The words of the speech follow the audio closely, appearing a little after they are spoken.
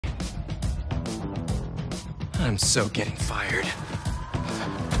I'm so getting fired.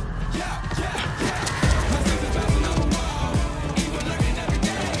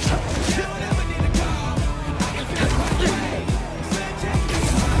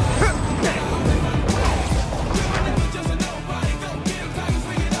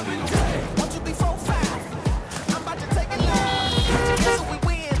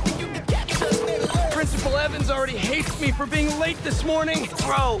 Principal Evans already hates me for being late this morning.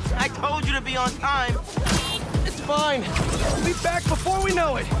 Bro, I told you to be on time. It's fine. We'll be back before we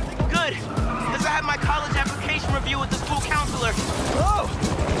know it. Good, because I have my college application review with the school counselor. Oh,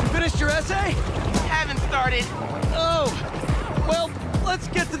 you finished your essay? Haven't started. Oh, well, let's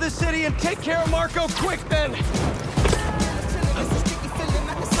get to the city and take care of Marco quick then.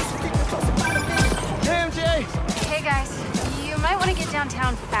 Hey, MJ. Hey guys, you might want to get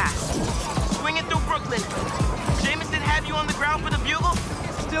downtown fast. Swinging through Brooklyn. Jameson have you on the ground for the bugle?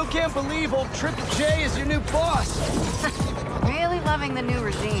 Still can't believe old Triple J is your new boss. Really loving the new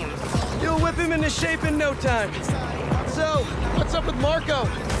regime. You'll whip him into shape in no time. So, what's up with Marco?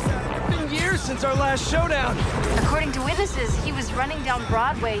 It's been years since our last showdown. According to witnesses, he was running down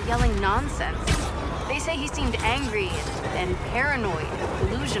Broadway yelling nonsense. They say he seemed angry and paranoid,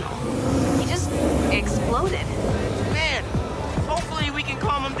 delusional. He just exploded. Man, hopefully we can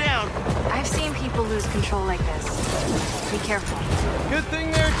calm him down. I've seen people lose control like this. Be careful. Good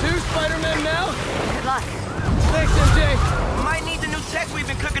thing there too, Spider-Man now. Good luck. Thanks, MJ. Might need the new tech we've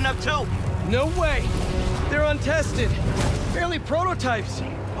been cooking up too. No way. They're untested. Barely prototypes.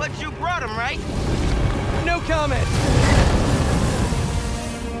 But you brought them, right? No comment.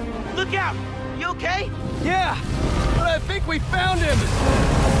 Look out! You okay? Yeah, but I think we found him.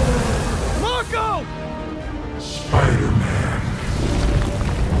 Marco! Spider-Man.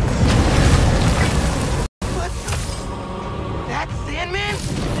 What? That's Sandman?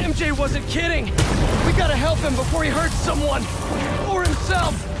 MJ wasn't kidding. We gotta help him before he hurts someone. Or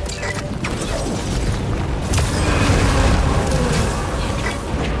himself.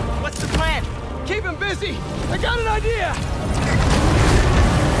 What's the plan? Keep him busy. I got an idea.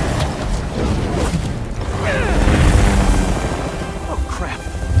 Oh, crap.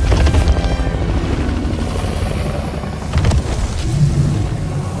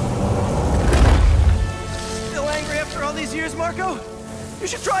 Still angry after all these years, Marco? You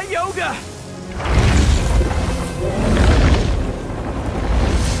should try yoga.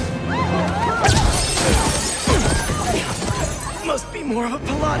 Must be more of a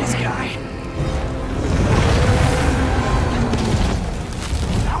Pilates guy.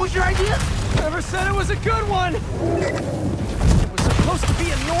 That was your idea? Never said it was a good one. It was supposed to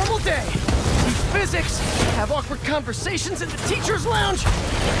be a normal day. Teach physics, have awkward conversations in the teacher's lounge.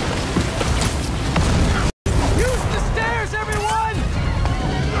 Use the stairs, everyone!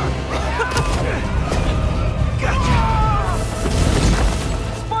 Gotcha!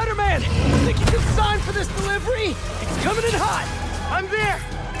 Spider-Man, think you can sign for this delivery? It's coming in hot. I'm there!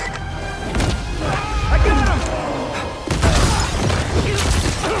 I got him!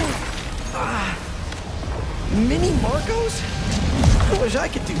 Mini Marcos? I wish I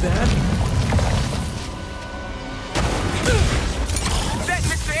could do that. Set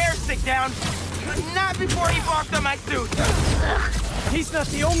Mr. Airstick down, but not before he barked on my suit. He's not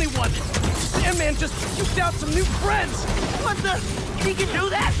the only one. Sandman just puked out some new friends. What the? He can do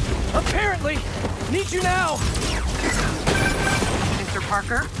that? Apparently. Need you now. Mr.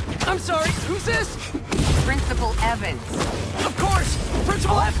 Parker? I'm sorry, who's this? Principal Evans. Of course,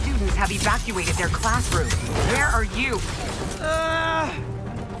 Principal All Evans. students have evacuated their classroom. Where are you?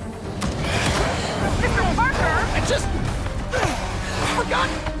 Mr. Parker! I just forgot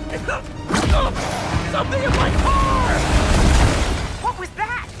something in my car. What was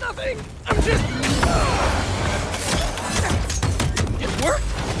that? Nothing. I'm just. It worked.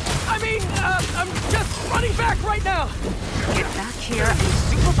 I mean, I'm just running back right now. Get back here and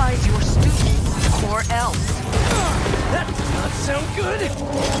supervise your students, or else. That does not sound good.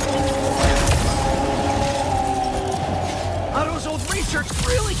 Otto's old research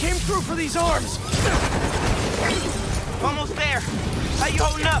really came through for these arms. Almost there. How you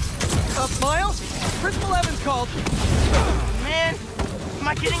holding up? Miles? Principal Evans called. Man, am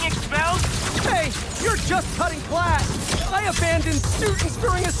I getting expelled? Hey, you're just cutting class. I abandoned students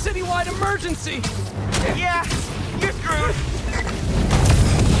during a citywide emergency. Yeah, you're screwed.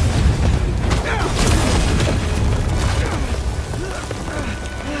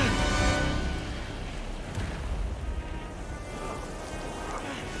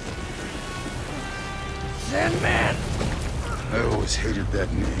 Sandman! I always hated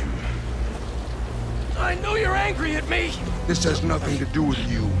that name. I know you're angry at me. This has nothing to do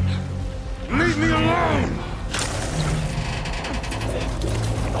with you. Leave me alone!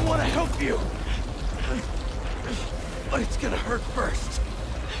 I want to help you. But it's gonna hurt first.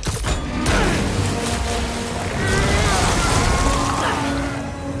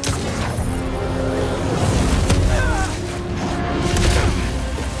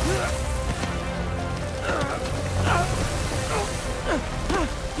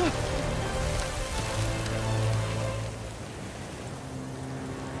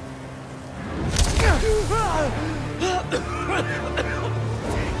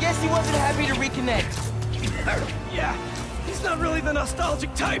 Guess he wasn't happy to reconnect. Yeah, he's not really the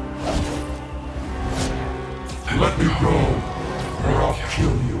nostalgic type. Let me go, or I'll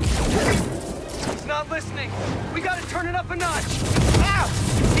kill you. He's not listening. We gotta turn it up a notch. Ow!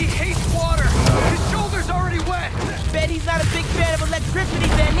 He hates water. His shoulder's already wet. Bet he's not a big fan of electricity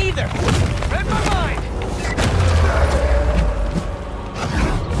then either. Read my mind.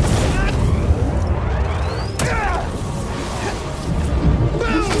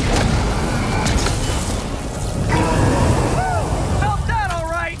 Felt that all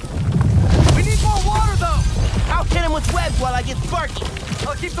right. We need more water though. I'll hit him with webs while I get Sparky.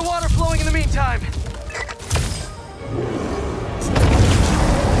 I'll keep the water flowing in the meantime.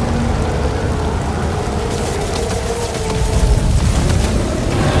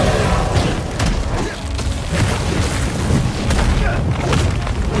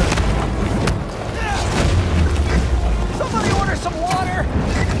 Somebody order some water.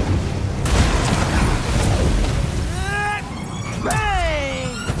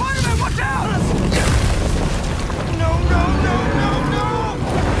 Bang! Spider-Man, watch out! No, no, no, no, no!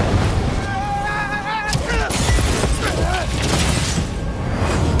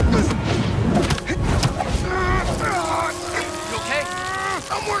 You okay?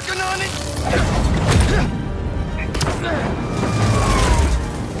 I'm working on it!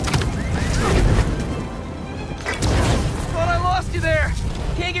 Thought I lost you there.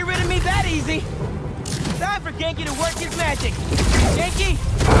 Can't get rid of me that easy. Time for Genki to work his magic. Genki,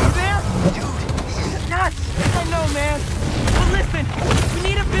 you there? Dude, this is nuts. I know, man. But listen, we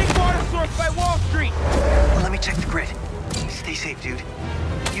need a big water source by Wall Street. Well, let me check the grid. Stay safe, dude.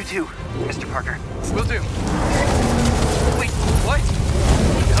 You too, Mr. Parker. Will do. Wait, what?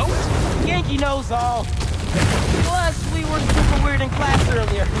 You don't? Genki knows all. Plus, we were super weird in class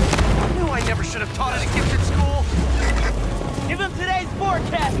earlier. I knew I never should have taught at a gifted school. Give him today's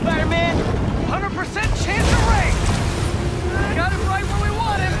forecast, Spider-Man. 100% chance of rain. Got him right where we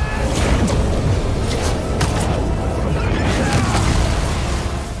want him.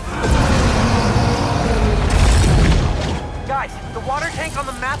 Guys, the water tank on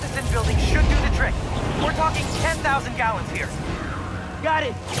the Matheson building should do the trick. We're talking 10,000 gallons here. Got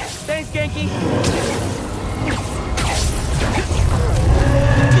it. Thanks, Genki.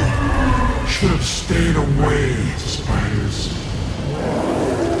 Should have stayed away, spiders.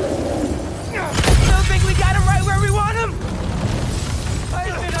 Still think we got him right where we want him? I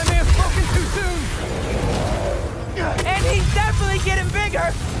admit I may have spoken too soon. And he's definitely getting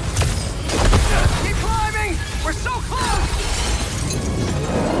bigger. Keep climbing. We're so close.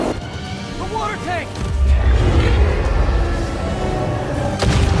 The water tank.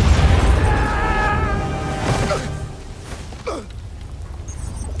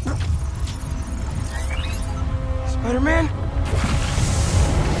 Spider-Man?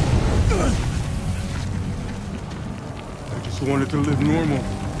 I just wanted to live normal,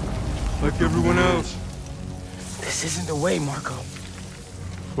 like everyone else. This isn't the way, Marco.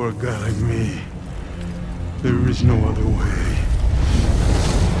 For a guy like me, there is no other way.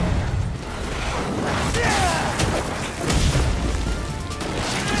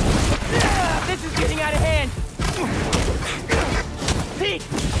 This is getting out of hand. Pete,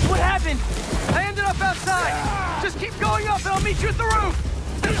 what happened? I ended up outside. Just keep going up and I'll meet you at the roof.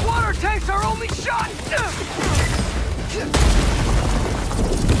 This water tank's our only shot.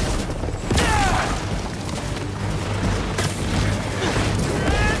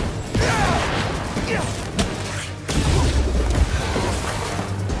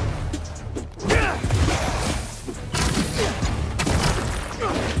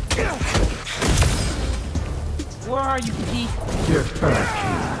 Where are you, Pete? Get back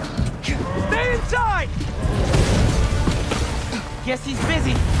here. Stay inside. Guess he's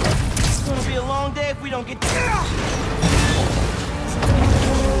busy. It's gonna be a long day if we don't get...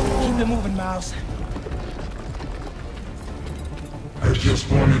 Keep it moving, Miles. I just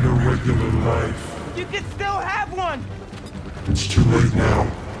wanted a regular life. You could still have one! It's too late now.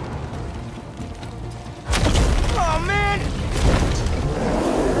 Oh, man!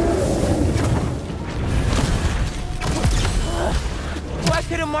 Why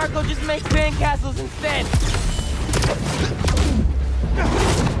couldn't Marco just make sandcastles instead?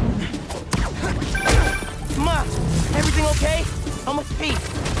 Ma, everything okay? How much peace?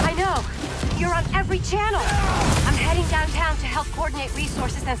 I know. You're on every channel. I'm heading downtown to help coordinate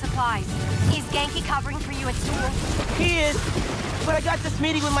resources and supplies. Is Genki covering for you at school? He is. But I got this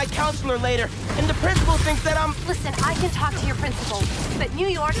meeting with my counselor later, and the principal thinks that I'm... Listen, I can talk to your principal, but New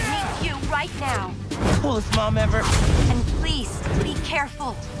York needs you right now. coolest mom ever. And please, be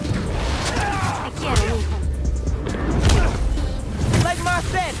careful. I can't leave him. Like Ma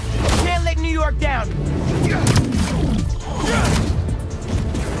said, can't let New York down.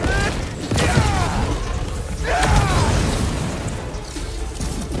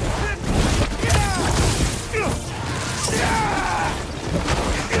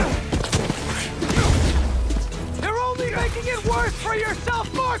 You're only making it worse for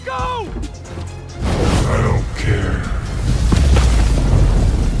yourself, Marco! I don't care.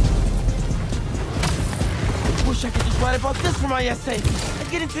 Wish I could just write about this for my essay. I'd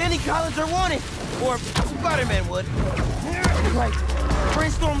get into any college I wanted. Or Spider-Man would. Right.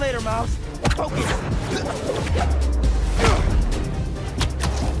 Brainstorm later, Miles. Focus.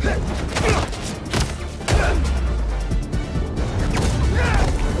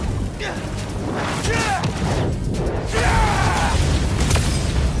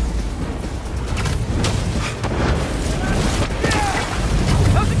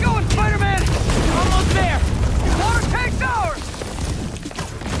 How's it going, Spider-Man? Almost there. Water tank's ours!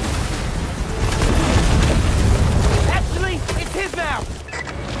 Actually, it's his now.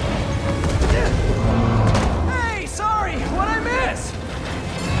 Hey, sorry, what'd I miss?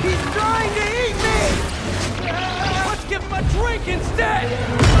 He's trying to eat me. Let's give him a drink instead!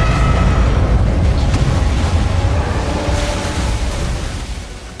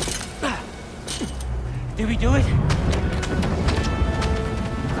 Did we do it?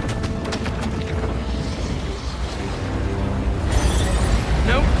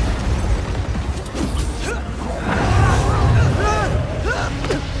 Nope.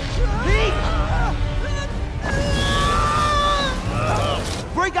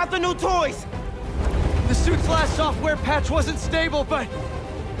 Break out the new toys. The suit's last software patch wasn't stable, but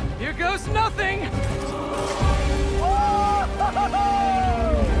here goes nothing!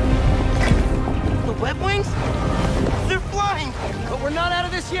 The web wings? They're flying. But we're not out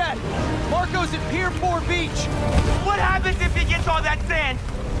of this yet. Marco's at Pier 4 Beach. What happens if he gets all that sand?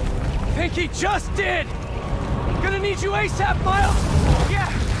 Think he just did! Gonna need you ASAP, Miles! Yeah,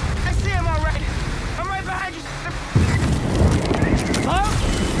 I see him all right. I'm right behind you. Miles?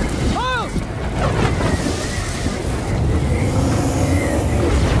 Miles!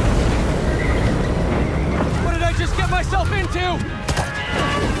 What did I just get myself into?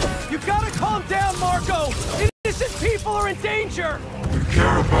 You gotta calm down, Marco! Innocent people are in danger! We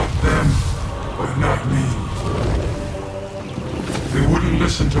care about them, but not me. They wouldn't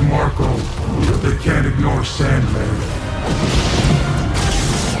listen to Marco, but they can't ignore Sandman.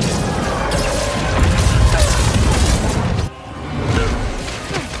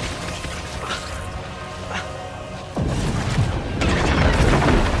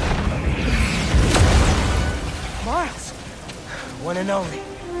 Miles! One and only.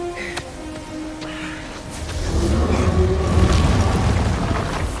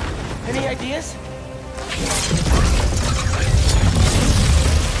 Any ideas?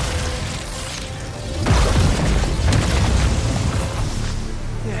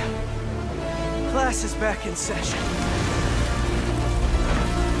 Yeah. Class is back in session.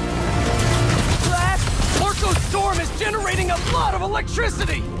 Class? Marco's storm is generating a lot of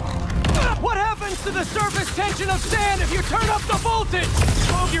electricity! What happens to the surface tension of sand if you turn up the voltage?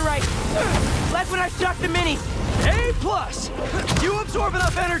 Oh, you're right. Like when I shot the minis. A+! You absorb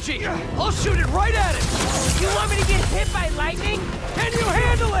enough energy! I'll shoot it right at it! You want me to get hit by lightning? Can you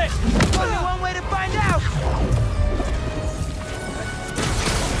handle it? Only one way to find out.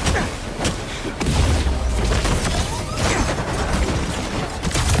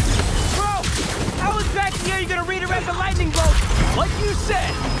 Bro, how exactly are you gonna redirect the lightning bolt? Like you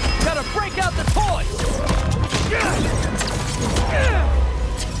said, gotta break out the toys!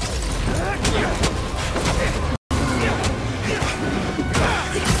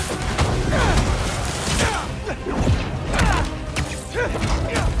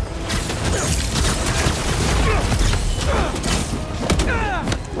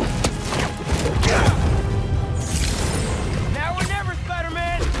 Now or never,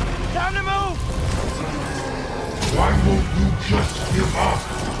 Spider-Man. Time to move. Why won't you just give up?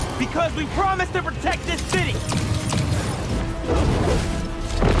 Because we promised to protect this city.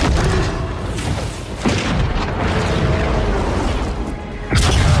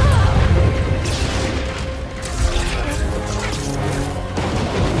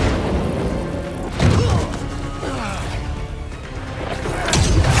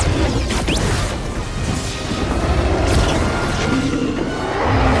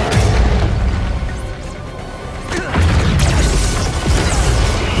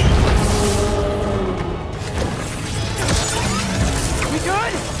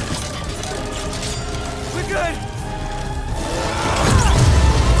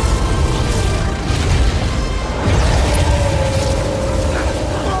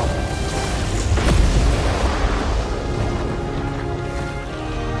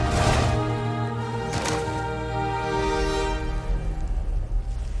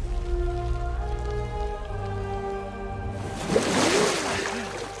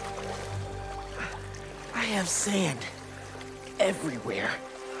 sand. Everywhere.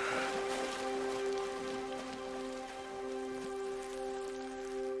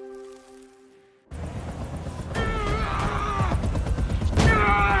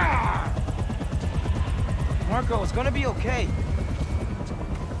 Marco, it's gonna be okay.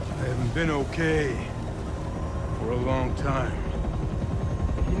 I haven't been okay for a long time.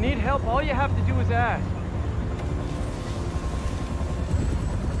 If you need help, all you have to do is ask.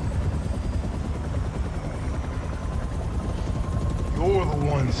 You're the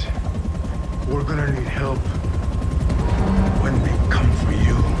ones who are gonna need help when they come for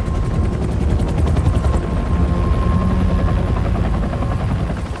you.